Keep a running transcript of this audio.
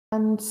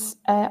And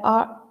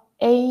our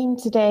aim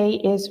today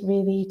is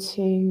really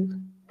to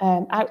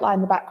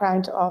outline the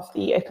background of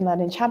the Open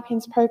Learning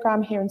Champions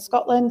programme here in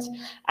Scotland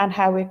and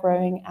how we're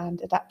growing and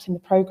adapting the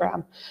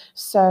programme.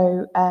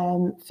 So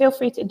feel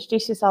free to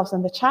introduce yourselves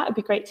in the chat. It'd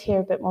be great to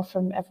hear a bit more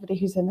from everybody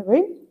who's in the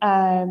room.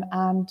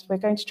 And we're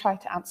going to try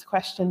to answer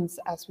questions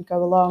as we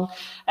go along.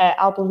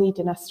 I'll be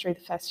leading us through the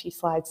first few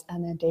slides,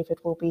 and then David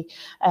will be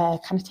kind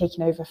of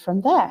taking over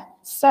from there.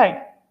 So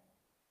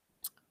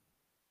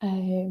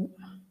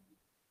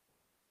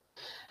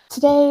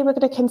today, we're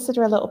going to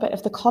consider a little bit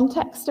of the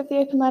context of the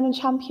Open Learning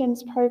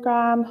Champions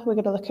programme. We're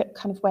going to look at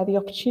kind of where the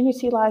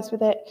opportunity lies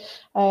with it.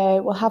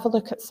 We'll have a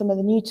look at some of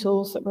the new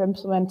tools that we're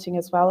implementing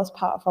as well as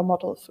part of our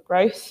model for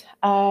growth.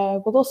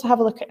 We'll also have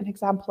a look at an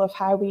example of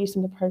how we're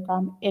using the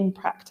programme in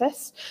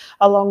practice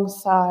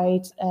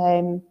alongside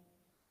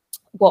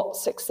what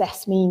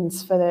success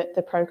means for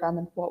the programme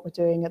and what we're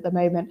doing at the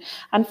moment.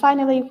 And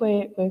finally,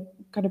 we're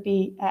going to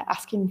be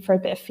asking for a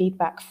bit of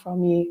feedback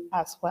from you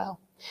as well.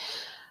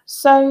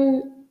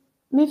 So,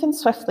 moving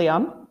swiftly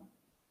on,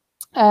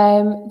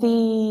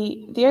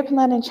 the Open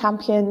Learning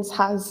Champions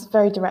has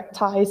very direct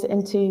ties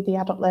into the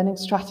adult learning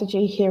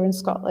strategy here in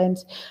Scotland,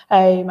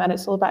 and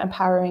it's all about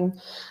empowering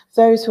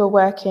those who are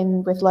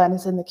working with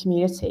learners in the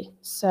community.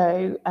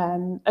 So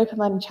Open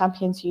Learning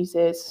Champions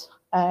uses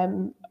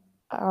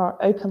our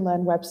Open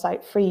Learn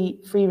website,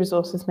 free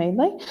resources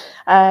mainly,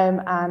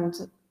 and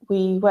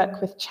we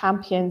work with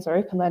champions or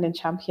Open Learning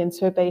Champions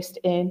who are based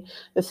in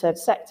the third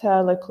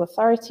sector, local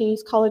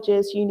authorities,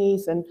 colleges,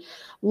 unis, and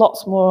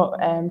lots more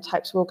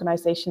types of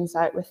organisations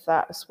out with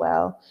that as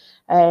well.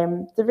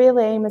 The real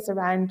aim is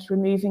around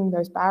removing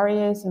those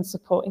barriers and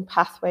supporting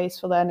pathways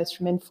for learners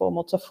from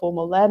informal to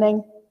formal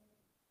learning.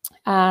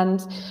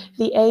 And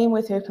the aim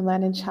with Open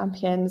Learning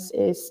Champions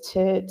is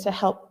to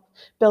help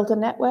build a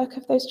network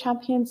of those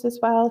champions as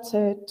well,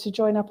 to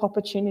join up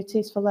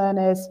opportunities for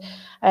learners,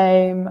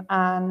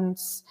 and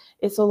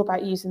it's all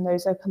about using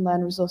those Open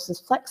Learn resources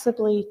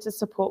flexibly to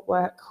support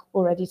work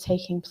already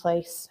taking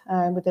place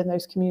within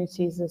those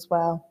communities as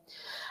well.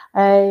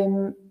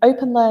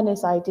 Open Learn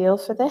is ideal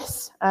for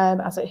this,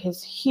 as it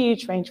has a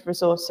huge range of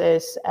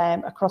resources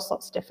across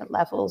lots of different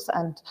levels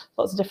and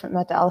lots of different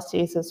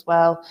modalities as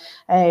well.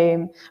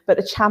 But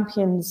the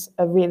champions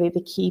are really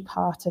the key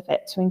part of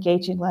it, to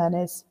engaging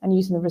learners and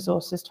using the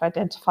resources to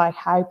identify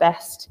how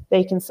best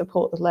they can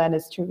support the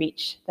learners to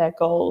reach their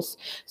goals.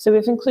 So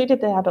we've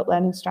included the adult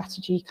learning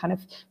strategy, kind of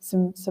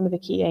some of the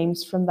key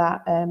aims from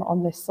that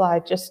on this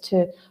slide, just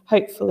to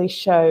hopefully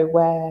show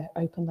where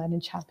Open Learning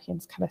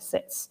Champions kind of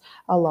sits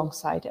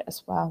alongside it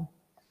as well.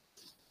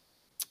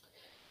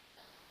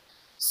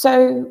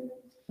 So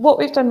what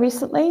we've done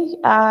recently,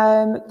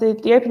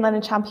 the Open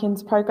Learning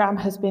Champions programme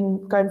has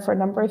been going for a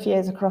number of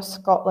years across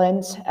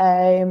Scotland,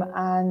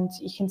 and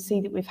you can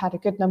see that we've had a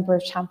good number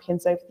of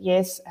champions over the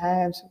years.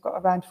 So we've got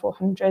around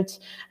 400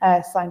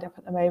 signed up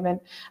at the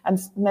moment, and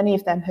many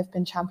of them have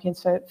been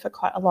champions for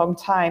quite a long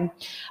time.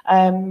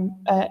 An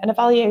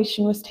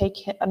evaluation was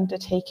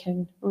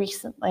undertaken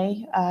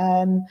recently,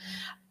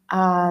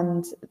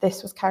 and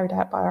this was carried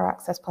out by our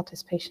Access,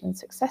 Participation and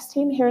Success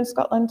team here in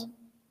Scotland.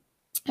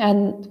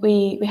 And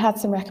we had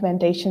some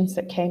recommendations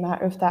that came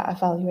out of that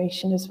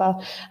evaluation as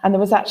well. And there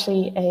was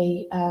actually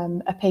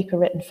a paper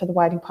written for the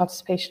Widening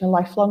Participation and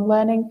Lifelong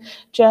Learning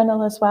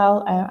journal as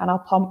well. And I'll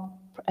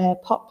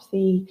pop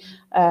the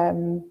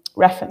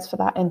reference for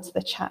that into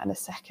the chat in a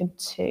second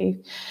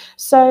too.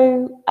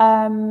 So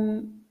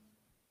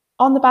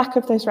on the back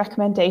of those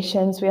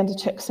recommendations, we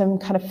undertook some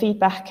kind of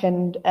feedback,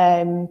 and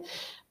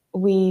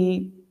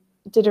we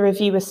did a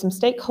review with some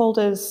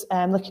stakeholders,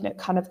 looking at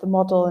kind of the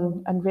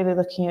model and really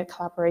looking at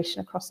collaboration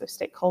across those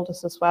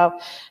stakeholders as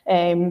well.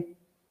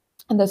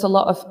 And there's a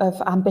lot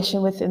of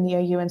ambition within the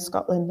OU in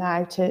Scotland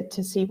now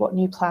to see what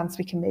new plans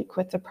we can make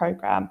with the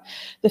programme.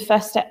 The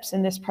first steps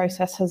in this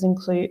process have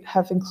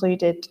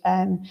included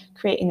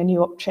creating a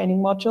new training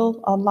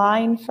module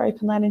online for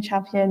Open Learning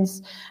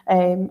Champions,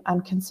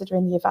 and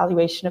considering the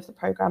evaluation of the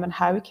programme and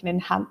how we can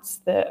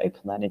enhance the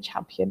Open Learning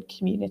Champion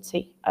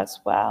community as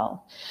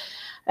well.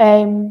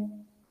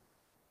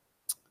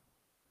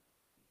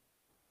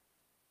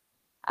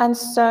 And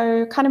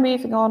so kind of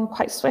moving on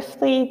quite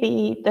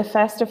swiftly, the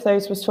first of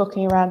those was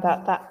talking around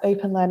that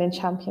Open Learning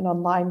Champion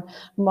online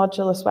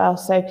module as well.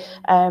 So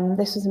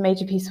this was a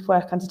major piece of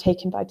work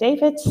undertaken by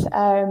David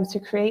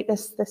to create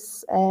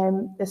this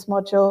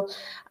module.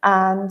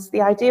 And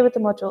the idea with the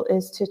module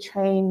is to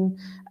train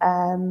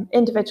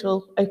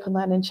individual Open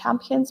Learning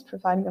Champions,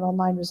 providing an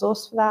online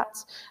resource for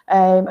that.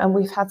 And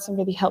we've had some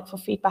really helpful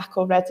feedback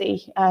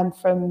already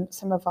from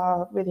some of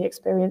our really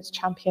experienced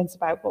champions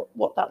about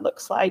what that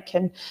looks like,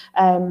 and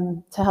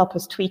to help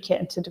us tweak it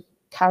and to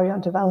carry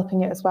on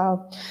developing it as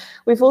well.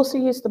 We've also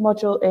used the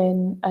module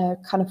in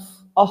kind of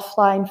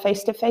offline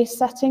face-to-face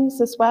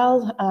settings as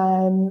well,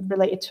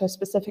 related to a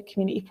specific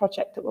community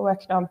project that we're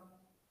working on.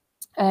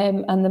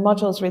 And the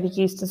module is really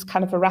used as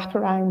kind of a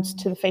wraparound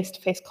to the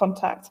face-to-face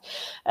contact,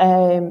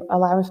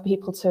 allowing for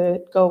people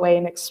to go away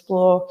and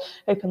explore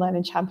Open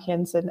Learning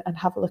Champions and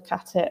have a look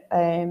at it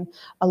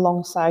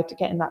alongside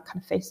getting that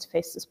kind of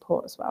face-to-face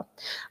support as well.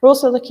 We're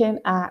also looking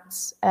at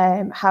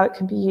how it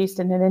can be used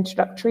in an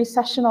introductory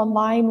session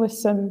online with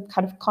some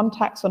kind of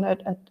contacts on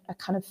a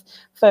kind of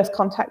first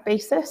contact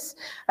basis.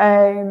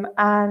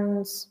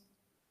 And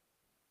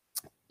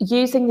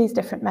using these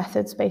different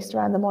methods based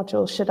around the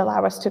module should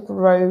allow us to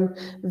grow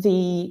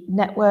the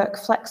network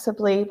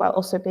flexibly while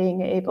also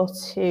being able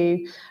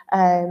to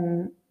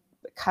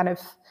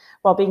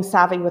being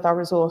savvy with our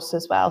resource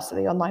as well. So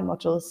the online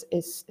modules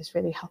is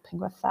really helping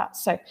with that.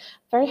 So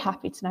very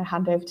happy to now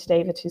hand over to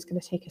David, who's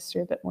going to take us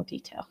through a bit more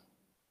detail.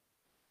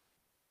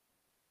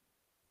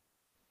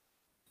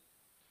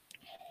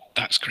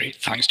 That's great.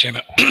 Thanks,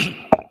 Gemma.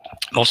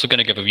 I'm also going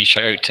to give a wee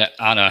shout out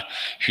to Anna,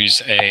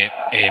 who's in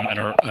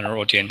our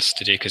audience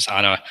today, because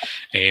Anna,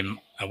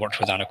 I worked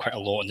with Anna quite a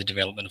lot in the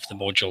development of the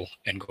module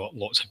and got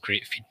lots of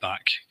great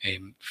feedback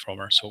from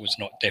her. So it was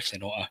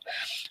definitely not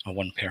a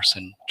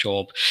one-person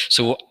job.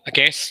 So I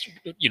guess,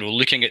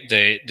 looking at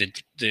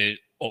the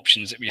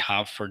options that we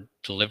have for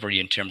delivery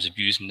in terms of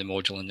using the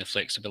module and the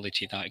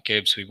flexibility that it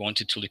gives, we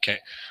wanted to look at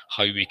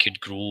how we could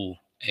grow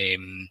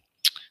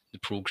the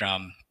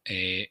programme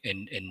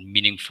in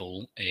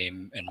meaningful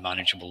and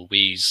manageable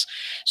ways.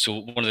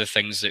 So one of the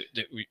things that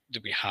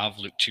we have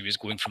looked to is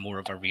going from more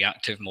of a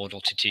reactive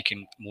model to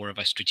taking more of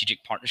a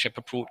strategic partnership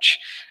approach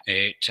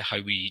to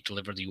how we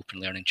deliver the Open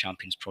Learning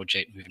Champions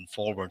project moving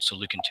forward. So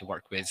looking to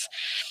work with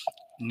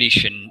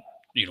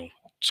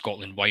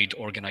Scotland-wide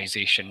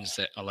organisations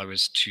that allow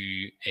us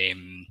to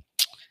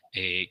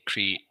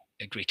create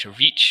a greater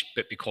reach,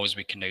 but because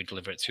we can now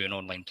deliver it through an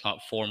online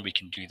platform, we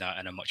can do that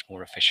in a much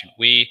more efficient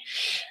way.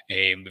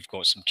 We've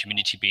got some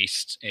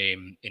community-based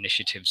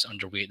initiatives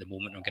underway at the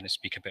moment. I'm going to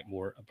speak a bit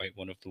more about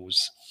one of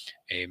those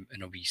in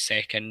a wee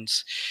second.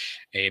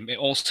 It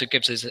also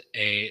gives us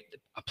a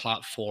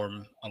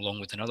platform,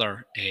 along with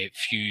another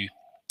few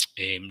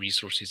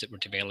resources that we're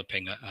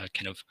developing, a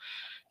kind of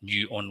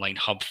new online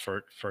hub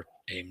for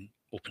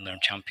Open Learn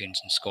Champions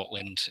in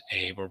Scotland.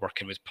 We're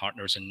working with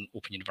partners in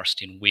Open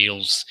University in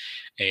Wales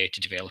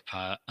to develop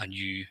a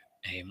new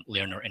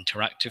learner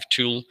interactive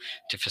tool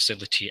to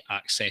facilitate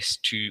access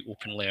to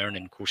Open Learn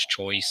and course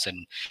choice,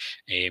 and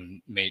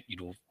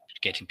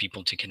getting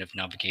people to kind of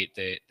navigate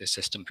the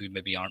system who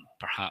maybe aren't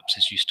perhaps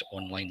as used to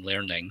online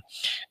learning,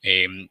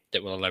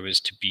 that will allow us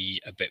to be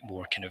a bit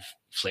more kind of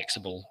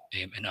flexible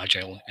and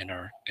agile in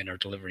our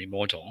delivery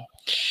model.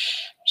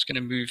 I'm just going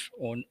to move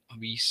on a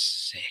wee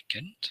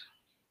second.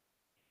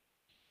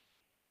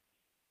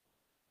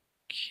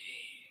 Okay.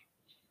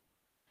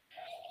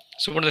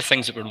 So one of the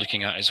things that we're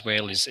looking at as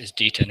well is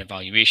data and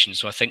evaluation.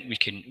 So I think we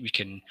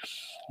can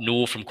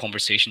know from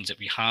conversations that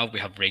we have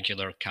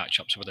regular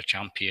catch-ups with our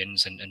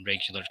champions and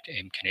regular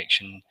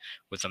connection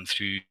with them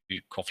through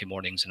coffee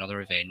mornings and other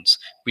events.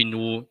 We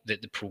know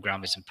that the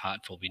programme is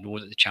impactful. We know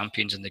that the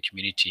champions in the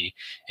community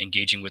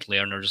engaging with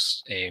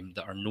learners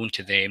that are known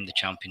to them, the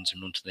champions are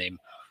known to them,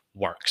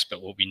 works.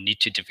 But what we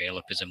need to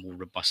develop is a more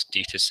robust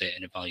data set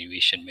and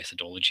evaluation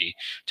methodology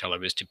to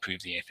allow us to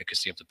prove the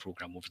efficacy of the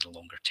programme over the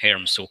longer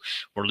term. So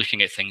we're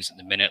looking at things at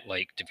the minute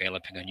like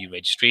developing a new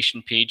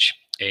registration page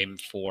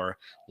for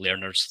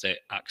learners that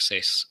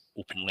access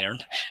Open Learn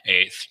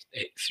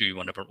through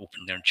one of our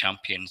Open Learn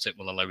champions that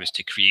will allow us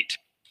to create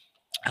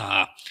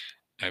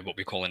what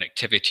we call an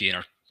activity in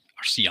our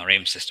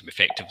CRM system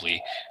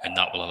effectively, and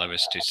that will allow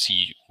us to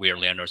see where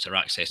learners are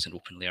accessing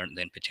Open Learn and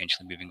then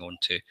potentially moving on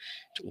to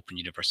Open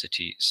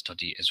University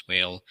study as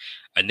well.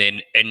 And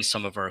then in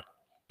some of our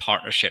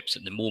partnerships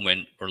at the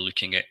moment, we're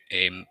looking at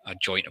a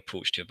joint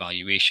approach to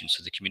evaluation.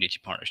 So the community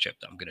partnership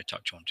that I'm going to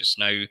touch on just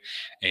now,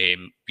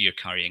 we are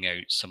carrying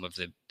out some of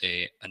the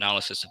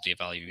analysis of the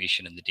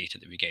evaluation and the data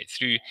that we get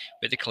through,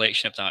 but the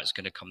collection of that is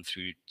going to come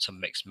through some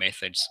mixed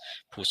methods,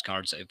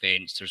 postcards at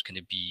events. There's going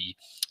to be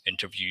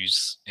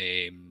interviews,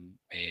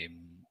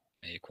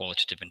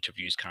 qualitative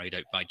interviews carried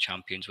out by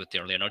champions with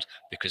their learners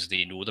because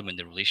they know them and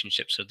the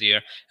relationships are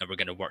there, and we're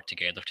going to work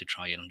together to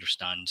try and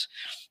understand,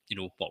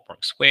 what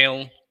works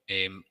well,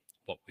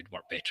 what would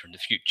work better in the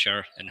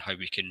future, and how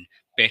we can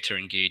better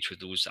engage with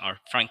those that are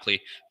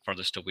frankly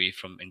furthest away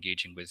from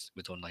engaging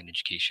with online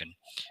education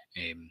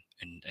in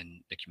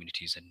the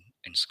communities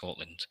in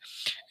Scotland.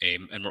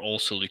 And we're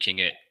also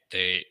looking at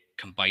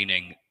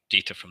combining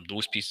data from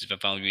those pieces of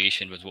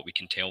evaluation with what we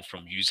can tell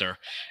from user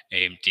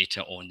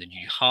data on the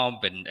new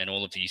hub and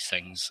all of these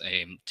things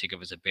to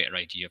give us a better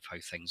idea of how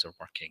things are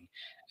working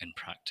in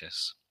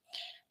practice.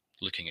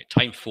 Looking at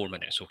time, 4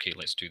 minutes. Okay,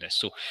 let's do this.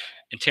 So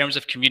in terms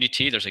of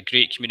community, there's a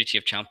great community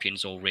of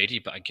champions already,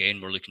 but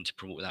again, we're looking to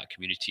promote that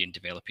community and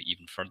develop it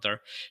even further.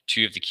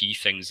 Two of the key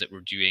things that we're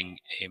doing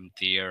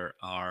there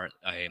are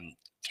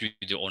through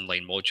the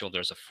online module,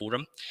 there's a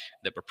forum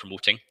that we're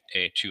promoting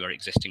to our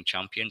existing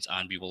champions,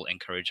 and we will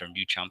encourage our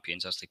new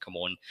champions as they come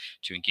on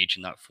to engage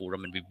in that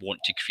forum. And we want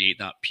to create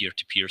that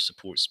peer-to-peer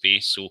support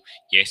space. So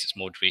yes, it's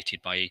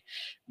moderated by a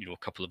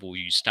couple of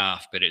OU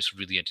staff, but it's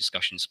really a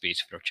discussion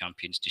space for our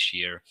champions to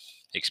share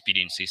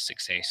experiences,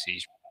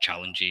 successes,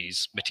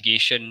 challenges,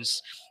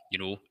 mitigations,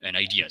 and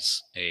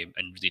ideas, and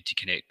really to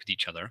connect with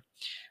each other.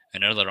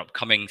 Another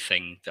upcoming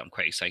thing that I'm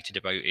quite excited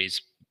about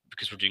is,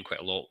 because we're doing quite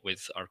a lot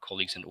with our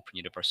colleagues in Open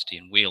University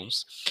in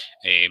Wales,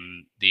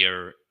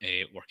 they're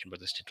working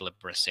with us to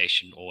deliver a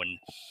session on,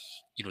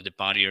 the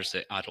barriers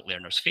that adult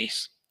learners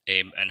face,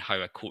 and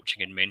how a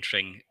coaching and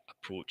mentoring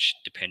approach,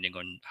 depending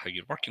on how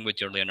you're working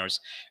with your learners,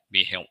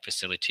 may help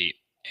facilitate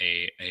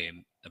a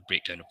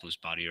breakdown of those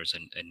barriers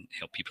and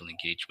help people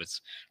engage with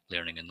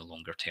learning in the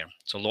longer term.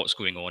 So lots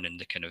going on in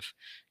the kind of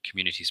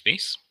community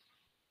space.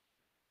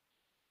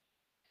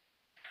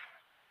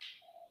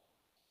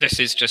 This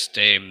is just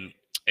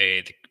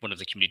one of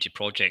the community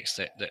projects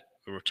that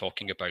we were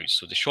talking about.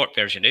 So the short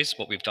version is,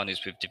 what we've done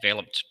is we've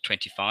developed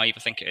 25, I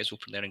think it is,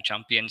 Open Learning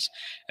Champions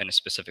in a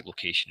specific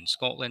location in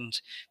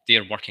Scotland.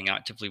 They're working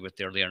actively with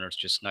their learners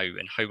just now,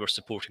 and how we're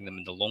supporting them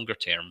in the longer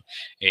term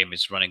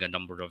is running a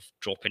number of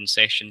drop-in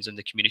sessions in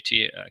the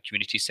community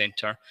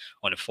centre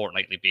on a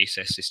fortnightly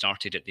basis. They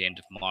started at the end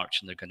of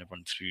March and they're going to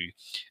run through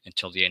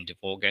until the end of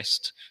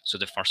August. So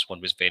the first one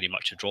was very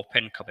much a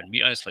drop-in, come and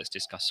meet us, let's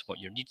discuss what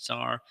your needs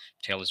are,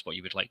 tell us what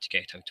you would like to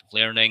get out of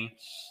learning.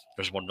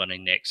 There's one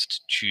running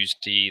next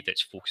Tuesday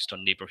that's focused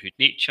on neighbourhood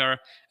nature,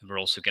 and we're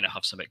also going to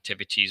have some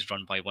activities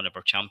run by one of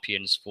our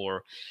champions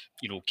for,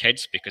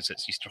 kids, because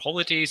it's Easter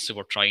holidays, so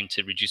we're trying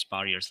to reduce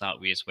barriers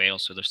that way as well.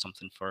 So there's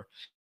something for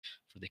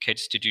the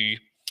kids to do.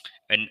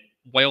 And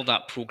while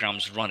that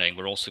program's running,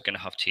 we're also going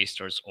to have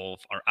tasters of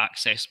our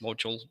Access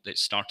module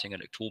that's starting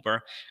in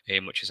October,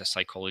 which is a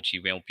psychology,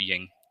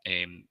 wellbeing,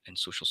 and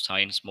social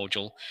science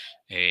module.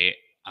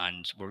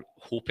 And we're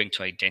hoping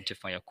to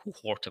identify a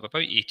cohort of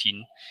about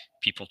 18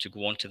 people to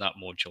go onto that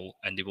module,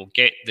 and they will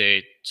get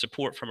the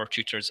support from our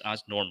tutors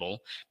as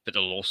normal, but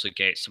they'll also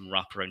get some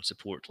wraparound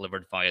support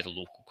delivered via the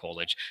local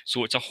college.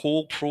 So it's a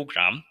whole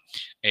programme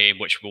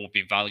which we'll be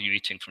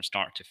evaluating from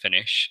start to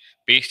finish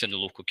based on the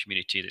local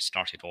community that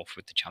started off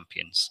with the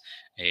champions,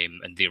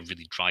 and they're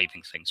really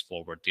driving things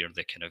forward. They're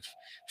the kind of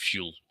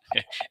fuel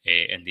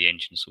in the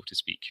engine, so to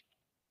speak.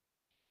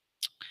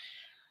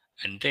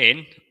 And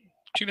then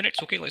 2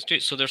 minutes, okay, let's do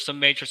it. So there's some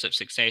measures of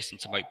success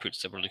and some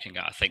outputs that we're looking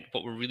at. I think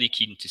what we're really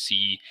keen to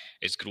see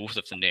is growth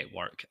of the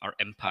network, our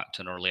impact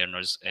on our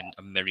learners in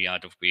a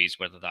myriad of ways,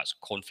 whether that's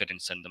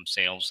confidence in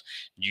themselves,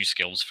 new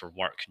skills for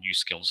work, new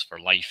skills for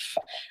life,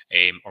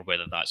 or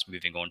whether that's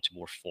moving on to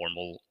more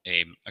formal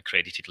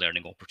accredited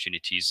learning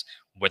opportunities,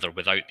 with or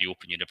without the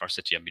Open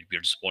University. I mean, we're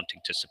just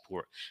wanting to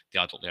support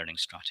the adult learning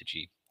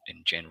strategy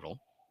in general.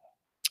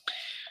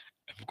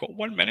 We've got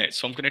 1 minute,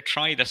 so I'm going to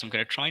try this. I'm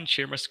going to try and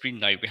share my screen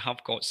now. We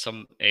have got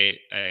some a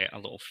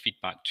little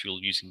feedback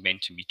tool using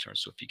Mentimeter.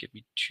 So if you give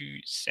me 2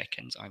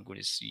 seconds, I'm going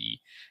to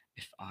see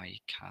if I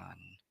can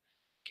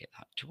get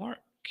that to work.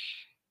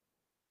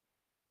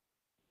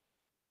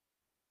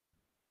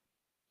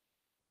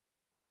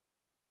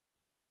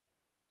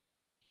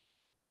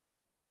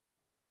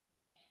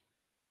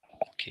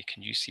 Okay,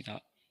 can you see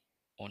that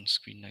on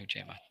screen now,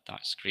 Gemma?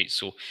 That's great.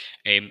 So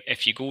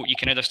if you go, you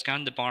can either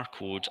scan the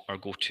barcode or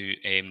go to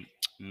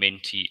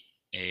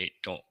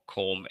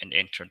menti.com and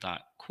enter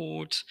that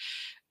code.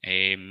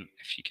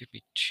 If you give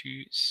me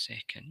 2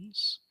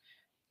 seconds,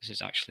 this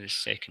is actually the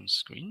second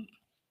screen.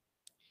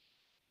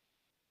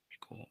 There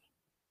we go.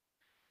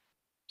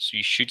 So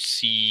you should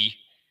see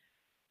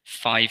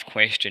 5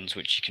 questions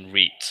which you can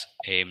rate.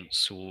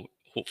 So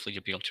hopefully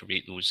you'll be able to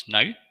rate those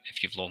now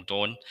if you've logged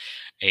on.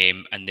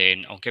 And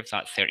then I'll give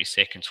that 30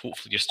 seconds.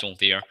 Hopefully you're still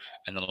there,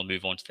 and then I'll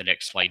move on to the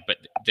next slide. But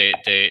the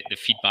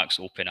feedback's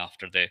open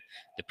after the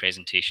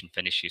presentation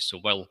finishes. So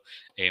while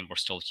we're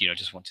still here, I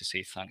just want to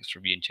say thanks for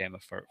me and Gemma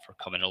for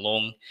coming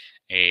along.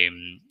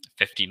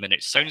 15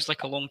 minutes sounds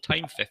like a long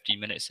time. 15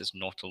 minutes is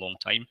not a long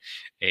time.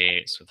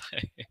 So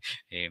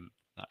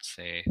that's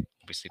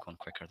obviously gone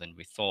quicker than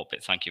we thought,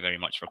 but thank you very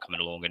much for coming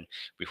along, and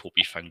we hope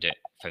you found it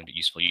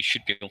useful. You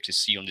should be able to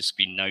see on the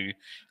screen now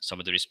some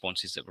of the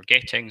responses that we're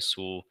getting.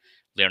 So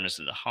learners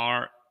at the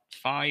heart,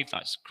 5,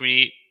 that's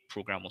great.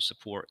 Programme will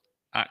support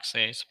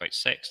access, about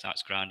 6,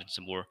 that's grand, and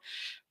some more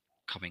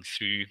coming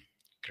through,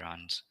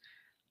 grand.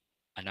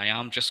 And I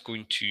am just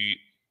going to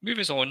move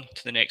us on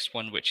to the next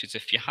one, which is,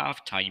 if you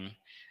have time,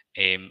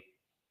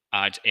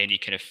 add any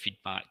kind of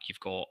feedback you've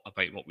got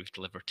about what we've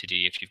delivered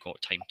today. If you've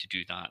got time to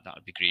do that, that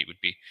would be great.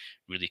 Would be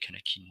really kind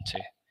of keen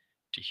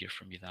to hear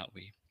from you that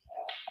way.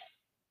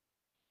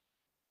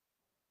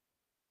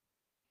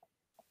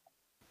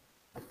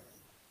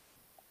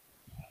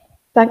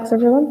 Thanks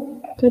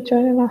everyone for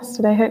joining us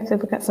today. Hopefully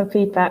we'll get some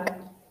feedback.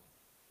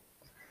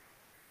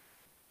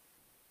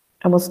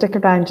 And we'll stick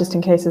around just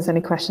in case there's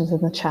any questions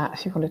in the chat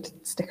if you wanted to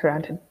stick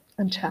around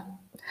and chat.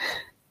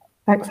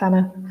 Thanks,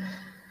 Hannah.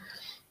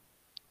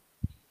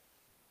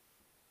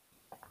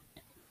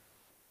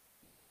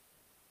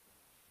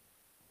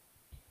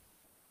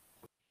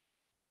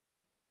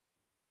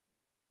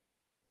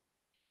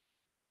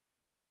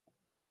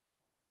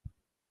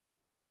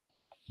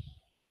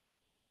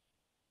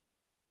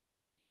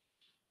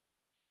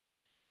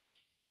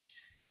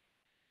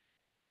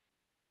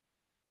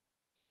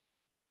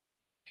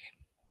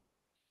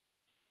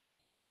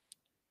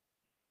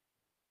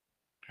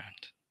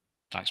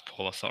 Thanks,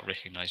 Paul. I thought I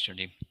recognised your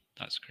name.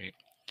 That's great.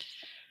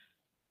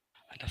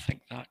 And I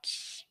think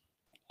that's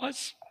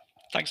us.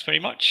 Thanks very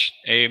much.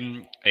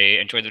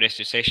 Enjoy the rest of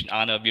your session.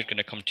 Anna, we're going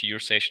to come to your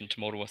session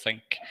tomorrow, I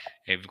think.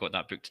 We've got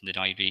that booked in the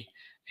diary,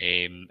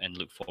 and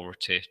look forward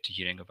to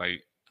hearing about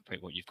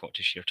what you've got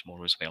to share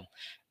tomorrow as well.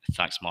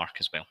 Thanks, Mark,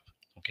 as well.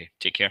 Okay,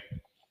 take care.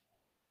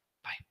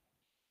 Bye.